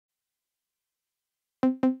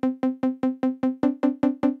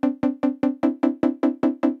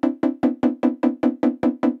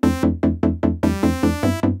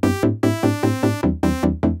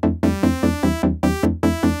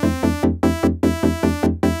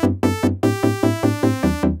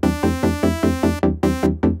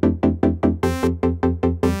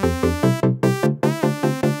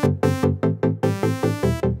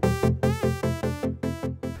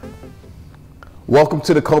Welcome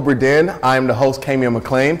to the Cobra Den. I am the host, Kamien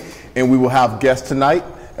McClain, and we will have guests tonight.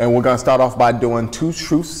 And we're going to start off by doing 2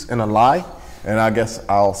 truths and a lie. And I guess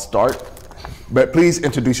I'll start. But please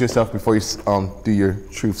introduce yourself before you do your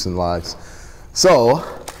truths and lies. So,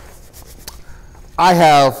 I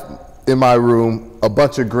have in my room a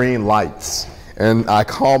bunch of green lights. And I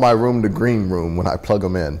call my room the green room when I plug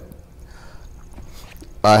them in.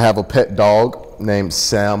 I have a pet dog named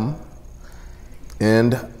Sam.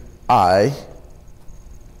 And I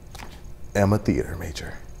am a theater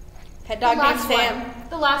major. Pet dog named Sam.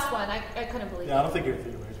 The last one, I couldn't believe it. Yeah, I don't think you're a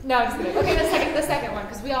theater major. No, I'm just kidding. Okay, the second one,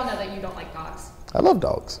 because we all know that you don't like dogs. I love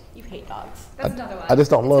dogs. You hate dogs. That's another lie. I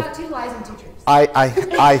just don't love. It's not 2 lies and 2 truths. I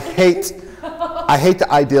hate the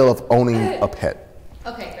idea of owning a pet.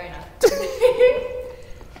 Okay, fair enough.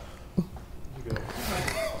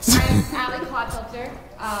 I'm Evelyn Clodfelter.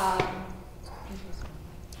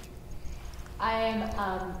 I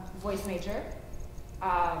am voice major.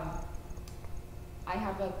 I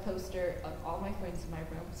have a poster of all my friends in my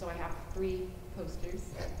room, so I have 3 posters.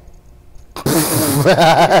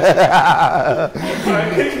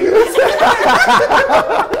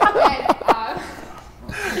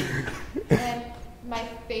 And my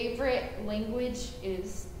favorite language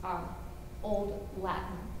is Old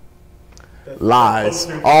Latin. Lies.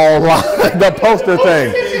 All lies. The poster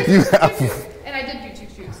thing. You have. And I did do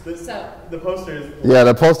 2 truths. So the poster is. Yeah,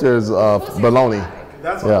 the poster is baloney.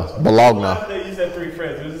 That's yeah, Bologna. That you said 3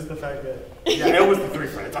 friends. It was just the fact that it was the 3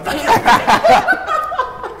 friends.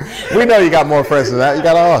 We know you got more friends than that. You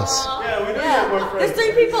got us. Yeah, we know you got more friends.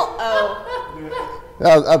 There's 3 people. Oh.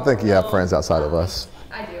 I think you have friends outside of us.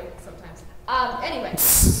 I do sometimes. Anyway.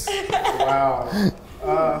 Wow.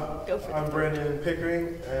 I'm Brandon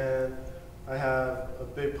Pickering, and I have a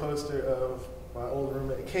big poster of my old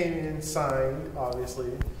roommate Kamien signed,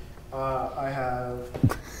 obviously. I have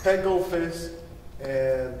pet goldfish,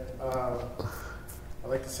 and I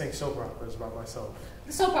like to sing soap operas by myself.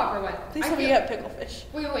 The soap opera one. Please tell me you have picklefish.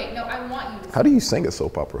 Wait. No, I want you to. How do you sing a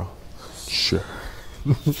soap opera? Sure.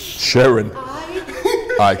 Sharon.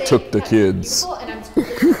 I took the kids. And I'm going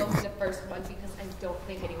to go for the first one because I don't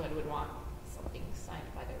think anyone would want something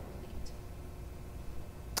signed by their roommate.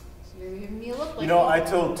 So you're giving me a look like. You know, I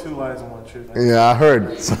told 2 lies and 1 truth. Yeah, I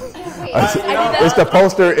heard. It's the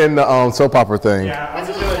poster in the soap opera thing. Yeah, I'm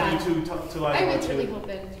just gonna do 2 lies and 1 really truth.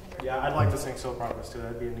 hoping. Yeah, I'd like to sing soap operas too.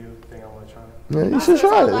 That'd be a new thing I want to try. Yeah, you should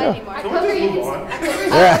try it. Yeah. Can we just move on? I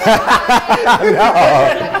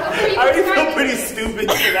already feel pretty stupid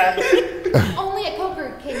for that. Only at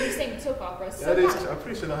Coker can you sing soap operas. So That is, I'm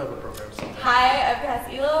pretty sure they'll have a program. Hi, I'm Cas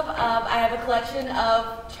Elim. I have a collection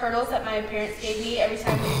of turtles that my parents gave me every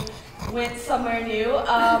time we went somewhere new.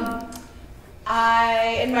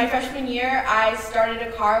 In my freshman year, I started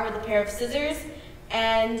a car with a pair of scissors,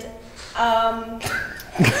 and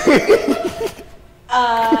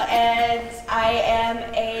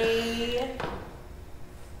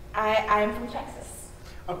and I'm from Texas.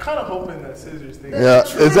 I'm kind of hoping that scissors thing. Yeah,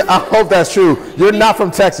 I hope that's true. You're not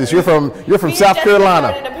from Texas. You're from South Carolina.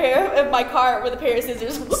 I started a pair of my car with a pair of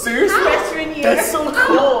scissors. Seriously? Freshman year. That's so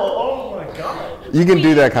cool. Oh my god. You can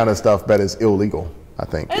do that kind of stuff, but it's illegal, I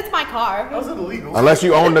think. It's my car. How's it illegal? Unless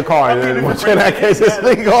you own the car, then in that case it's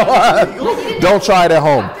legal. Don't try it at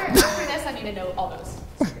home. After this, I need to know all those.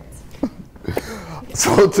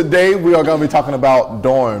 So today we are going to be talking about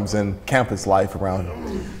dorms and campus life around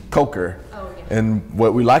Coker and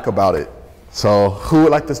what we like about it. So who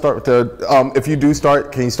would like to start with the, if you do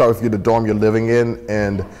start, can you start with the dorm you're living in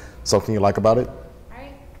and something you like about it?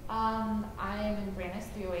 Alright, I am in Brandon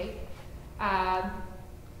 308.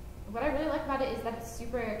 What I really like about it is that it's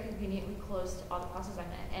super conveniently close to all the classes I'm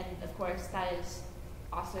in, and of course that is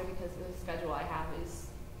also because the schedule I have is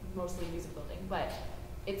mostly music building, but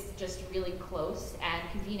it's just really close and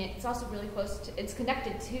convenient. It's also really close to, it's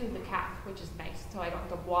connected to the CAF, which is nice, so I don't have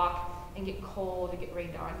to walk and get cold or get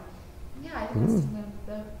rained on. Yeah, I think that's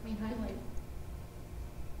the main highlight.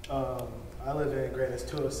 I live in Greenwich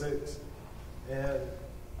 206, and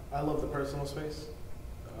I love the personal space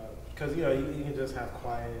because you can just have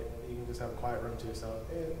quiet. You can just have a quiet room to yourself.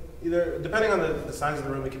 And either depending on the size of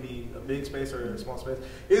the room, it could be a big space or a small space.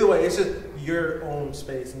 Either way, it's just your own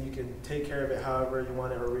space, and you can take care of it however you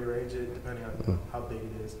want it or rearrange it depending on how big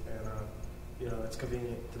it is. And it's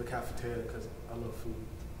convenient to the cafeteria because I love food.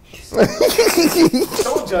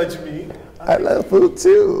 Don't judge me. I love food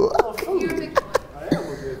too. I love food. You're a big one. I am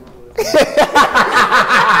a big one.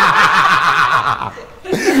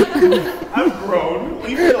 I've grown.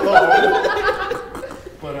 Leave me alone.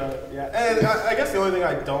 But yeah, and I guess the only thing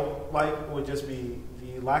I don't like would just be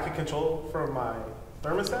the lack of control from my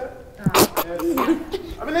thermostat.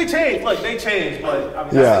 I mean, they change. Look, they change, but I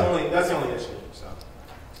mean, that's the only issue. So.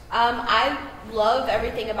 I love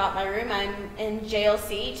everything about my room. I'm in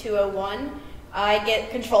JLC 201. I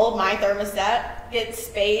get control of my thermostat, get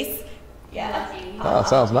space. Yeah. Oh,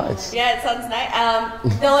 sounds nice. Yeah, it sounds nice.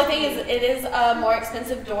 The only thing is, it is a more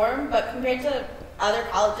expensive dorm, but compared to other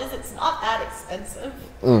colleges, it's not that expensive.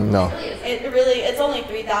 No. It's only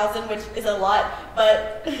 $3,000, which is a lot,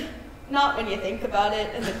 but not when you think about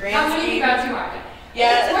it in the grand scheme.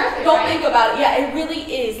 Yeah, it's worth it, don't right? think about it. Yeah, it really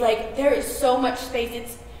is. Like, there is so much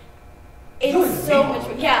space. It's so much.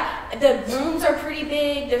 Yeah, the rooms are pretty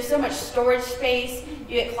big. There's so much storage space.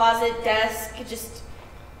 You get closet, desk, just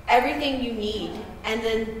everything you need. And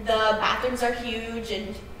then the bathrooms are huge,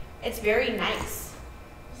 and it's very nice.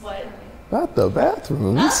 What? Not the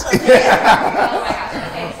bathrooms. Oh my gosh.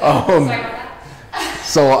 Okay, sorry about that.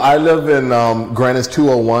 So I live in Greenwich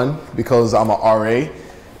 201 because I'm an RA.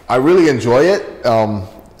 I really enjoy it.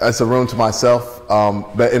 It's a room to myself.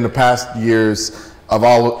 But in the past years, I've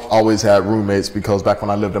always had roommates because back when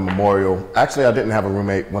I lived in Memorial, actually I didn't have a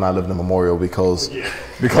roommate when I lived in Memorial because he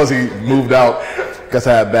moved out. Guess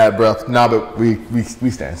I had bad breath. Nah, but we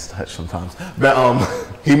stand in touch sometimes. But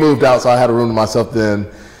he moved out, so I had a room to myself then.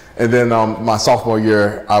 And then my sophomore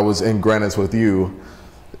year, I was in Greenwich with you.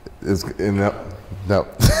 You lived in Memorial for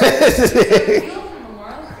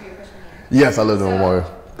your freshman year? Yes, I lived in Memorial.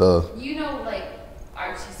 You know, like,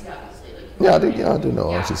 RTC, obviously. Like, Yeah, I do know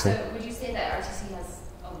RTC. So would you say that RTC has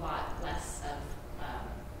a lot less of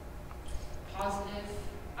positive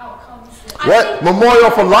outcomes? What? Memorial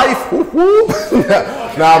for life? Whoop, whoop.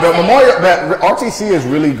 Nah, but RTC is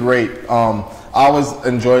really great. I always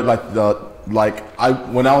enjoyed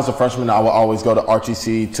when I was a freshman, I would always go to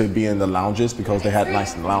RTC to be in the lounges because they had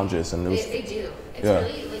nice lounges and it was. They do. It's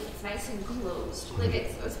really like it's nice and closed. Like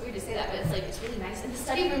it's weird to say that, but it's like it's really nice. And the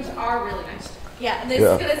study rooms are really nice. Yeah, and this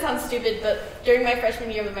is gonna sound stupid, but during my freshman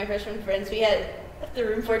year with my freshman friends, we had the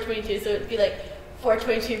room 422, so it'd be like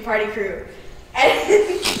 422 party crew.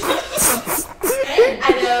 And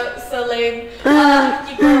I know, so lame.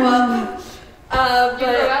 You grow up. You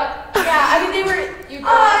grew up? Yeah, I mean, they were. You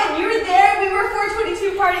were there. We were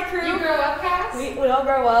 422 party crew. You grew up, Cas? We all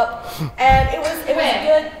grow up, and it was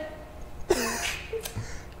good.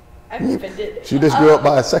 I'm offended. She just grew up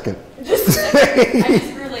by a second. I just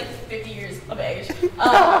grew like 50 years of age.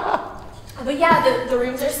 But yeah, the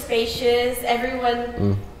rooms are spacious.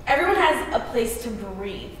 Everyone has a place to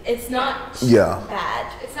breathe. It's not bad.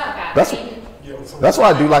 It's not bad. That's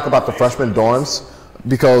what I do like about the freshman dorms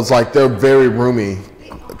because like they're very roomy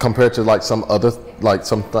compared to like some other like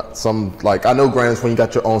I know Grants when you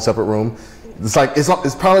got your own separate room. It's like it's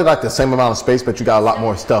probably like the same amount of space, but you got a lot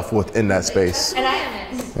more stuff within that space. And I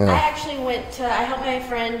actually I helped my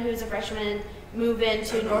friend who's a freshman move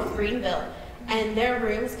into North Greenville, and their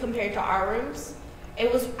rooms compared to our rooms, it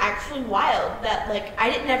was actually wild. That like I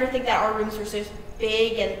didn't ever think that our rooms were so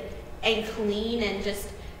big and clean and just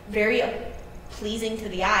very pleasing to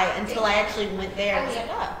the eye until I actually went there. And was like,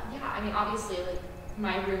 oh. Yeah, I mean obviously like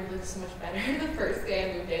my room looked so much better the first day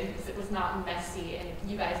I moved in because it was not messy, and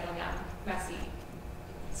you guys know me, I'm messy.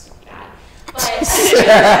 It's bad. But it's just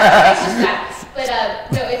bad. But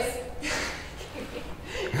no,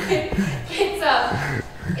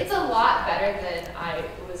 it's a lot better than I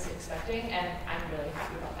was expecting, and I'm really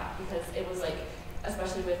happy about that because it was like,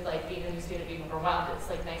 especially with like being a new student, being overwhelmed, it's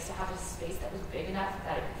like nice to have a space that was big enough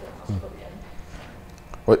that I could feel comfortable in.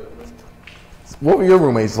 What were your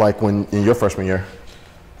roommates like when in your freshman year?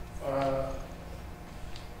 I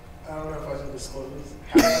don't know if I should disclose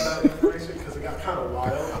half of that information because it got kind of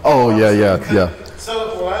wild. Oh yeah.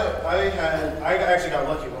 So I actually got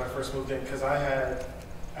lucky when I first moved in because I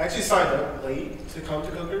actually signed up late to come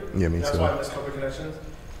to Coker. Yeah, me too. That's why I missed Coker Connections.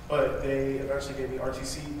 But they eventually gave me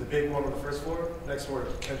RTC, the big one on the first floor, next door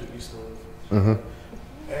to Kendrick used to live. Mm-hmm.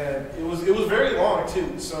 And it was very long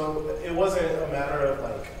too, so it wasn't a matter of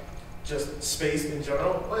like just space in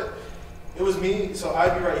general, but it was me. So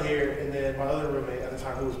I'd be right here, and then my other roommate at the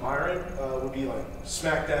time, who was Myron, would be like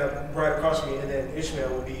smack dab right across from me, and then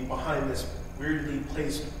Ishmael would be behind this weirdly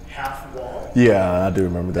placed half wall. Yeah, I do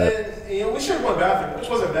remember that. And we shared one bathroom, which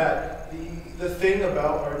wasn't bad. The thing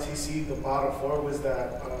about RTC, the bottom floor, was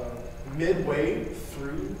that midway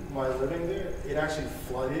through my living there, it actually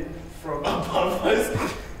flooded from above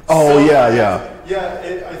us. Oh, so, yeah.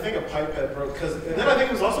 Yeah, I think a pipe had broke. And then I think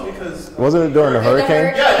it was also because... Wasn't it during the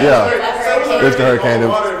hurricane? Yeah. So it was the hurricane. All the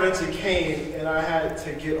water eventually came, and I I had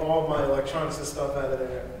to get all my electronics and stuff out of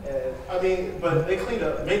there. And I mean, but they cleaned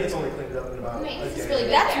up. Maintenance only cleaned it up in about a Maintenance day. is really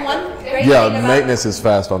good. That's there. one great Yeah, thing about maintenance is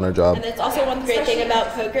fast on their job. And it's also one great thing about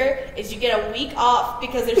poker is you get a week off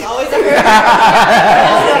because there's always a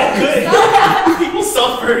hurricane. Good. People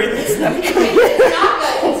suffer in this. It's not good.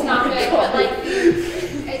 It's not good. But like,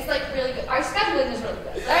 it's like really good. Our scheduling is really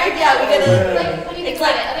good. Like, Yeah, we get a. like when you think It's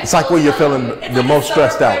about like- it, other It's like people when you're tell feeling you- It's the like most a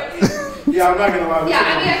stressed summer out. break. Yeah, I'm not gonna lie. Yeah, I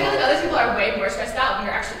mean, I feel like other people are way more stressed out when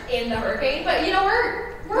you're actually in the hurricane. But you know,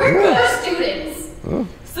 we're students.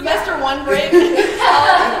 Semester 1 break,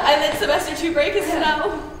 and then semester 2 break is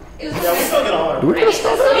snow. It was Yeah, we still get all our. Do we get a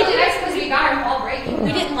snow so day? nice because we got our fall break.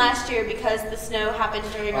 We didn't last year because the snow happened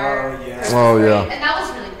during our. Oh, yeah. Christmas Oh, break. yeah. And that was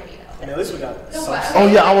really pretty though. I mean, at least we got. No, some but- stuff. Oh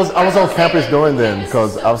yeah, I was on will say campus that during the then campus because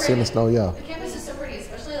is so I was seeing the pretty. snow. Yeah. The campus is so pretty,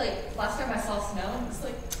 especially like last time I saw snow. It's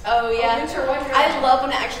like Oh yeah. winter wonderland. I love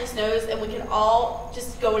when it actually snows and we can all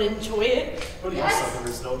just go and enjoy it. What do y'all Yes. suffer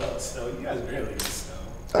with snow about snow? You guys barely get snow.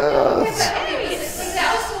 Yeah, but anyways, it's like,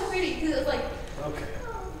 that was so pretty because it was like. Okay.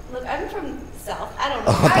 Look, I'm from South. I don't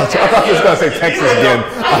know. I thought you was gonna say Texas again. I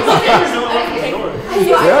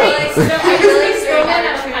really throw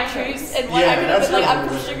my truth and what Yeah, I would have that's been like, I'm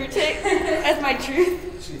really from Sugar Tick as my truth.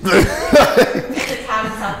 It's a town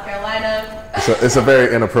in South Carolina. It's a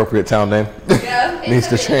very inappropriate town name. Yeah. Needs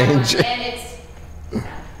to It's a big town, change. And it's. But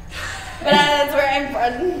that's where I'm from.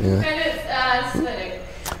 Yeah. And it's aesthetic.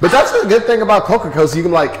 But that's the good thing about Coca because you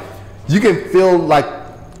can feel like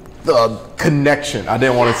the connection. I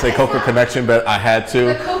didn't want to say Coca connection, but I had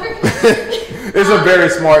The to. Cobra It's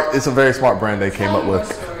a very smart brand they came up with.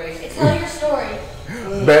 Tell your story.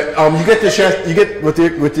 But you get the chance. You get with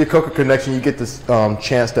your Coca connection. You get this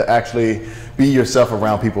chance to actually be yourself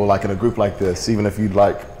around people like in a group like this, even if you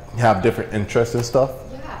like have different interests and stuff.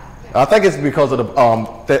 Yeah. I think it's because of the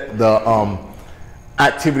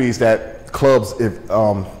activities that clubs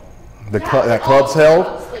that clubs held,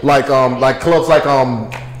 like clubs like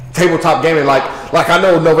tabletop gaming. Like I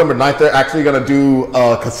know November 9th they're actually gonna do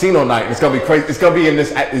a casino night. It's gonna be crazy. It's gonna be in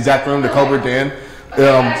this exact room, the Cobra Den.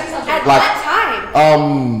 At Like- what time?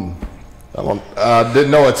 I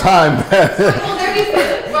didn't know a time. Will there be food?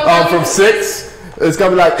 From 6. It's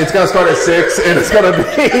gonna be it's gonna start at 6, and it's gonna be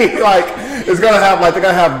they're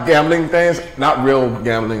gonna have gambling things, not real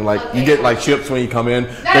gambling. Like you get like chips when you come in.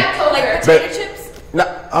 Not But- Cobra. Like but- potato chips?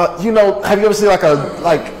 have you ever seen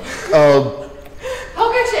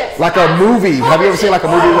Poker chips. like a movie? Have you ever seen like a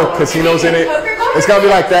movie with casinos in it? It's gonna be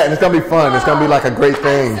like that, and it's gonna be fun. It's gonna be like a great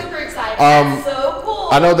thing. I'm super excited. So cool.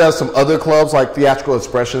 I know there's some other clubs like Theatrical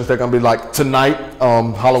Expressions. They're gonna be like tonight,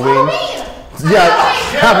 Halloween. Yeah,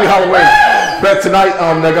 happy Halloween. But tonight,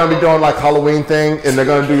 they're gonna be doing like Halloween thing, and they're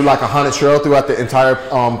gonna do like a haunted trail throughout the entire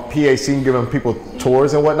PA scene, giving people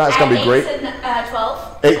tours and whatnot. It's gonna be great. 8 to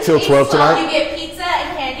 12. 8 till 12 You tonight. get pizza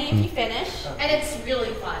and candy if you finish. And it's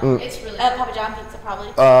really fun. It's really fun. Papa John pizza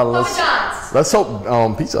probably. Papa John's. Let's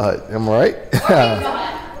hope Pizza Hut. Am I right? Or Pizza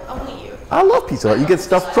Hut. Only you. I love Pizza Hut. You get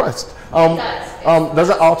stuffed crust.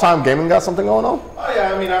 Doesn't All Time Gaming got something going on? Oh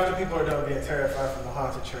yeah, I mean after people are done being terrified from the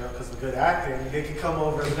haunted trail because of the good acting, they can come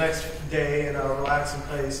over the next day and relax and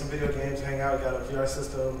play some video games, hang out. We got a VR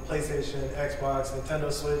system, PlayStation, Xbox,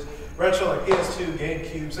 Nintendo Switch, retro like PS2,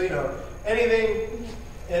 GameCube, so anything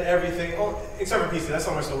and everything, except for PC. That's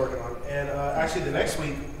something we're still working on. And actually the next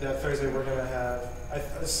week, that Thursday, we're gonna have,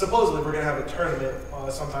 supposedly we're gonna have a tournament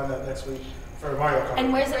sometime that next week for Mario Kart.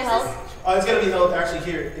 And where's it held? It's gonna be held actually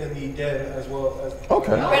here in the Den as well as.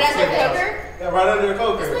 Okay. Right under Coker? Yeah, right under the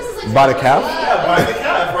Coker. This place is like By the calf? Yeah, by the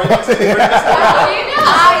calf, right next to the right next to the- Oh, you know.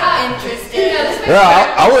 I'm interested. This place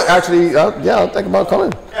Yeah, I would actually. I'll think about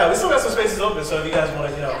coming. Yeah, we still got some spaces open, so if you guys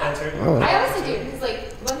want to, enter. I honestly do because like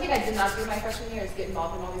one thing I did not do my freshman year is get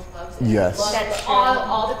involved in all these clubs. And Yes. love That's true.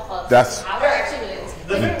 all the clubs. That's- They're actually really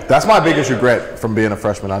interesting. That's my biggest regret from being a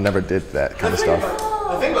freshman. I never did that kind of stuff.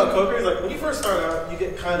 The thing about Coker is like when you first start out, you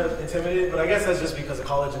get kind of intimidated, but I guess that's just because of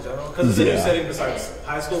college in general, because it's a new Yeah. setting besides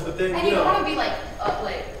high school. But then And you don't want to be like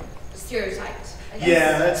stereotyped. I guess.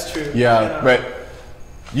 yeah, that's true. Yeah, but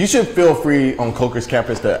you should feel free on Coker's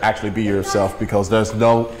campus to actually be yourself because there's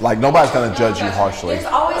nobody's gonna judge you harshly. There's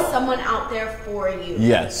always someone out there for you. That's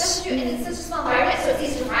Yes. true, and it's such a small environment, so it's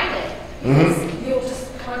easy to find it. Because you'll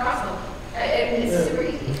just come across them. It's super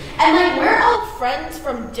easy. And like we're all friends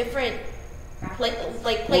from different places.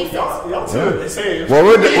 Y'all too. They say. Well,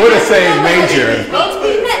 we're the same major.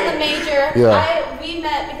 We met in the major. Yeah. We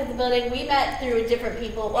met because of the building. We met through different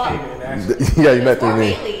people. Well, Yeah, you met through more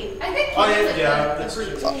me. Bailey. I think Oh it's yeah, like that's the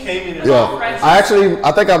true. group. Came in. Yeah,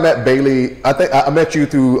 I think I met Bailey. I think I met you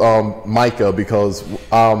through Micah because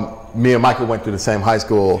me and Michael went to the same high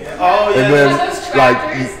school. Oh yeah. And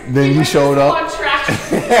then, then you showed up.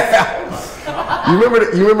 You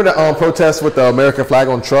remember the protest with the American flag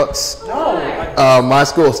on trucks? No. My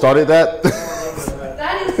school started that.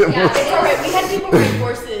 That is, It's alright. We had people bring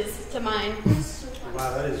horses to mine.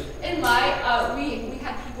 Wow, that is. in my, we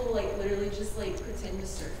had people like literally just like pretend to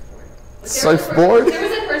surfboard. Like, Surfboard? There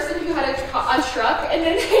was a person who had a truck, and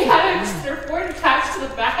then they had a surfboard attached to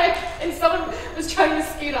the back, and someone was trying to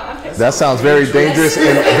skate on it. That sounds very dangerous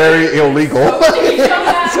and very illegal.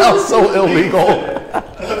 That sounds so illegal.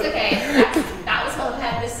 It's okay. That was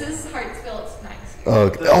Hillhead. This is Hartsville. It's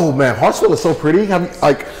nice. Oh man, Hartsville is so pretty.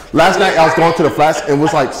 Like last night, I was going to the flats. It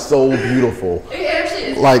was like so beautiful. It actually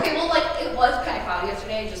is. Like- it was kind of cloudy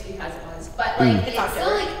yesterday, just because it was. But like,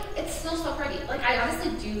 it's still so pretty. Like, I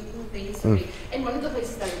honestly do think it's so pretty. And one of the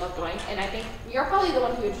places that I love going, and I think you're probably the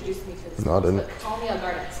one who introduced me to this. No, I didn't. Kamien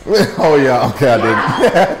Gardens. Oh yeah, okay, I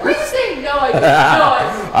did. Were you saying no? I didn't. No,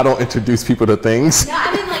 I I don't introduce people to things. Yeah,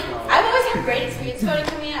 I mean, like, I've always had great experience going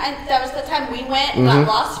to Kamien. That was the time we went and got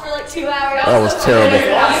lost for like 2 hours. That was terrible.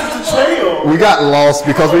 It's a trail. We got lost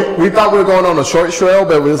because we thought we were going on a short trail,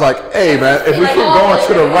 but we was like, hey man, if we keep going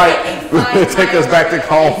to the right, it'll take us back to It's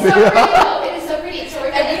Kamien. so pretty. It's so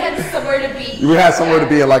pretty. And we had somewhere to be. We had somewhere to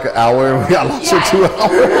be in like an hour, and we got lost for 2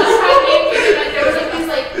 hours. There was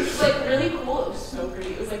like these like really cool. It was so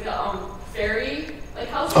pretty. It was like a ferry like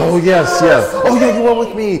house. Oh yes, yes. Oh yeah, you went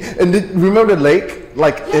with me. And remember the lake?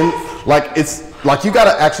 It's like you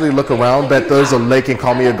gotta actually look around. That there's a lake in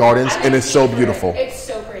Kamien Gardens, and it's so beautiful. It's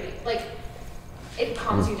so pretty. Like, it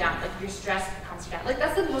calms you down. Like, your stress calms you down. Like,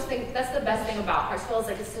 that's the best thing about Hartsville is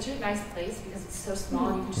like it's such a nice place because it's so small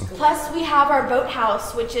and you can just go. Plus, we have our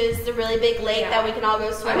boathouse, which is the really big lake that we can all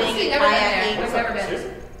go swimming and kayaking. I've never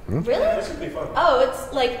been. Really? This would be fun. Oh,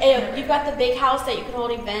 it's like you've got the big house that you can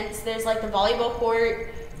hold events. There's like the volleyball court.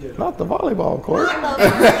 Not the volleyball court. I love it.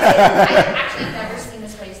 I've actually never seen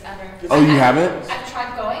this place ever. Oh, you haven't? I've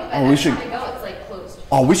tried going, but we every should- time I go, it's like closed.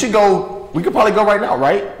 Oh, we should go. We could probably go right now,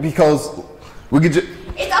 right? Because we could just.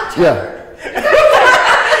 It's October.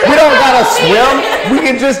 We don't gotta swim. We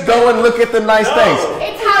can just go and look at the nice things.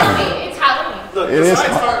 It's Halloween. It's Halloween. Look, It is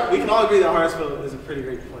we can all agree that Hartsville is a pretty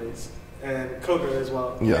great place, and Cobra as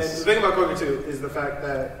well. Yes. And the thing about Cobra too is the fact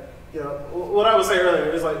that, you know, what I was saying earlier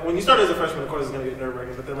is like when you start as a freshman, of course, it's going to get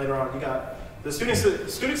nerve-wracking, but then later on, you got the student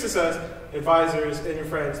success advisors and your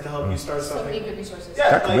friends to help you start So something. many good resources.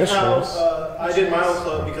 Yeah, Got like how commissioners. I did my own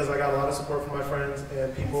club because I got a lot of support from my friends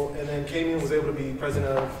and people, and then Kamien was able to be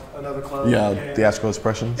president of another club. Yeah, and, theatrical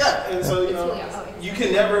expressions. yeah, and so you know, It's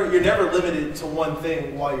you're never limited to one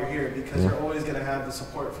thing while you're here because you're always going to have the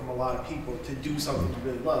support from a lot of people to do something you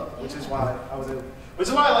really love, which is why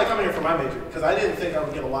I like coming here for my major because I didn't think I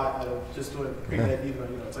would get a lot out of just doing pre-med, even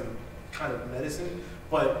though, you know, it's like kind of medicine,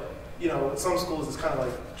 but you know, with some schools it's kind of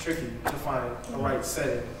like tricky to find a right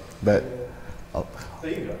setting. But There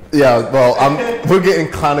you go. yeah, well, we're getting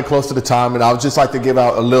kind of close to the time, and I would just like to give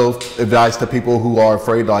out a little advice to people who are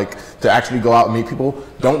afraid, like, to actually go out and meet people.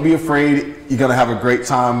 Don't be afraid. You're gonna have a great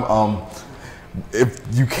time. If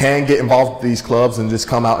you can get involved with these clubs and just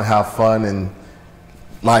come out and have fun, and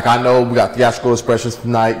like I know we got theatrical expressions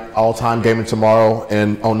tonight, all-time gaming tomorrow,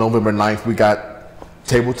 and on November 9th we got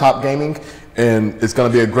tabletop gaming. And it's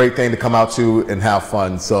going to be a great thing to come out to and have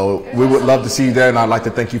fun. So we would love to see you there, and I'd like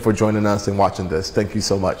to thank you for joining us and watching this. Thank you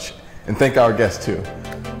so much. And thank our guests too.